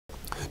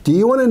Do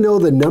you want to know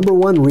the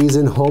 #1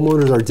 reason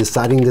homeowners are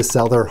deciding to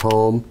sell their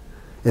home?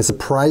 And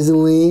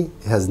surprisingly,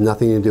 it has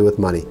nothing to do with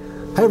money.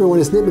 Hi everyone,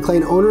 it's Nick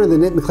McLean, owner of the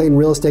Nick McLean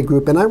Real Estate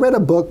Group, and I read a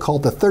book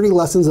called The 30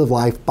 Lessons of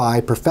Life by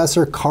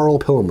Professor Carl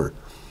Kilmer.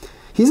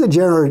 He's a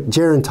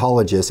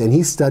gerontologist, and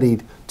he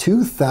studied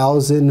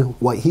 2,000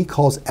 what he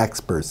calls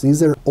experts.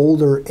 These are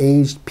older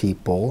aged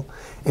people,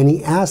 and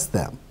he asked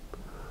them,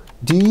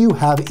 do you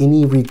have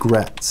any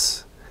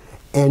regrets?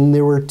 And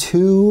there were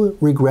 2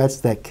 regrets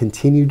that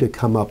continued to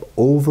come up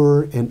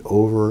over and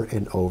over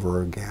and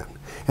over again.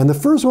 And the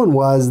first one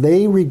was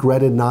they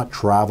regretted not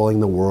traveling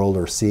the world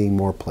or seeing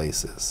more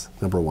places.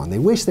 #1, they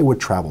wish they would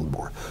have traveled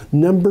more.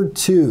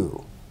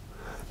 #2,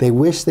 they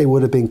wish they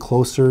would have been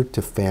closer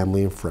to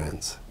family and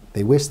friends.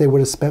 They wish they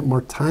would have spent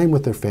more time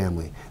with their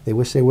family. They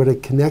wish they would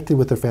have connected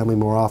with their family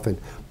more often,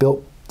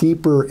 built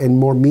deeper and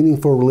more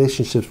meaningful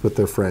relationships with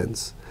their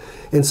friends.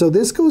 And so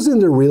this goes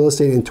into real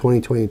estate in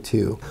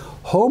 2022.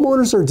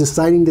 Homeowners are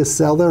deciding to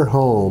sell their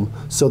home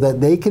so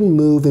that they can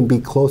move and be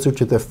closer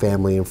to their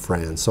family and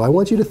friends. So I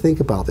want you to think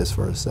about this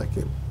for a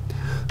second.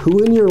 Who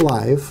in your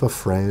life, a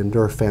friend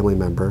or a family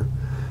member,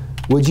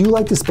 would you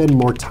like to spend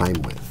more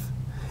time with?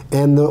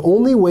 And the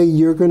only way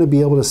you're going to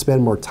be able to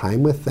spend more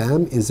time with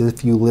them is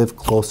if you live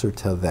closer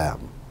to them.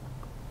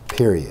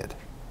 Period.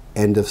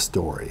 End of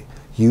story.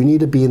 You need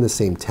to be in the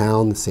same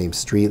town, the same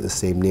street, the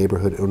same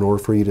neighborhood in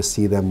order for you to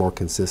see them more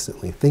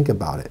consistently. Think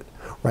about it,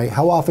 right?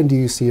 How often do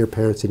you see your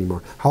parents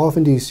anymore? How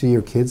often do you see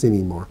your kids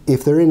anymore?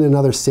 If they're in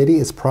another city,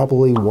 it's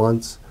probably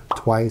once,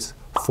 twice,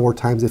 4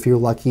 times if you're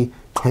lucky,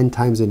 10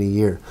 times in a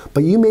year.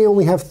 But you may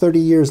only have 30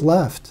 years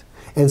left.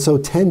 And so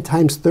 10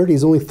 times 30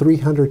 is only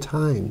 300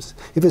 times.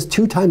 If it's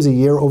 2 times a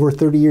year over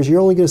 30 years, you're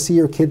only going to see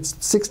your kids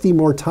 60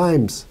 more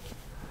times,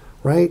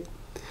 right?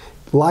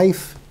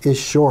 Life is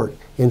short.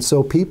 And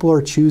so people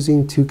are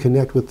choosing to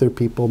connect with their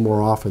people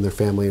more often, their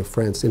family and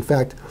friends. In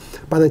fact,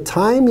 by the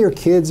time your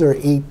kids are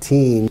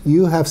 18,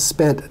 you have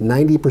spent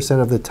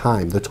 90% of the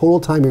time, the total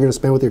time you're going to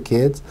spend with your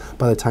kids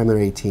by the time they're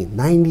 18.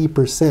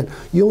 90%.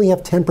 You only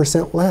have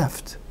 10%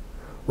 left.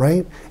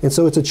 Right? And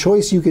so it's a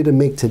choice you get to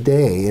make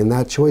today, and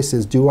that choice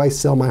is, do I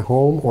sell my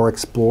home or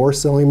explore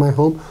selling my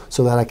home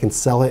so that I can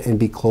sell it and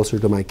be closer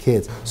to my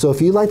kids? So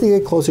if you'd like to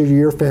get closer to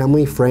your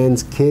family,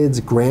 friends,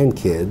 kids,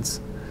 grandkids,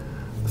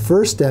 the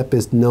first step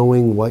is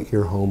knowing what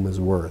your home is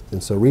worth.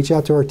 And so reach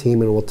out to our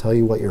team and we'll tell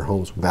you what your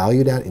home's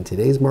valued at in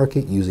today's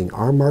market using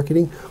our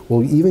marketing.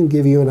 We'll even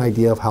give you an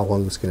idea of how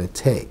long it's going to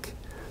take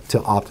to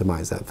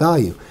optimize that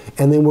value.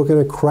 And then we're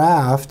going to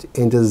craft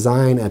and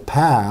design a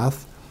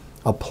path,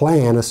 a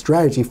plan, a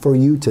strategy for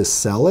you to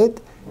sell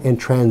it and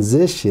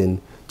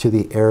transition to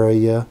the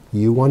area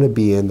you want to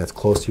be in that's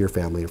close to your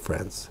family and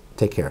friends.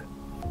 Take care.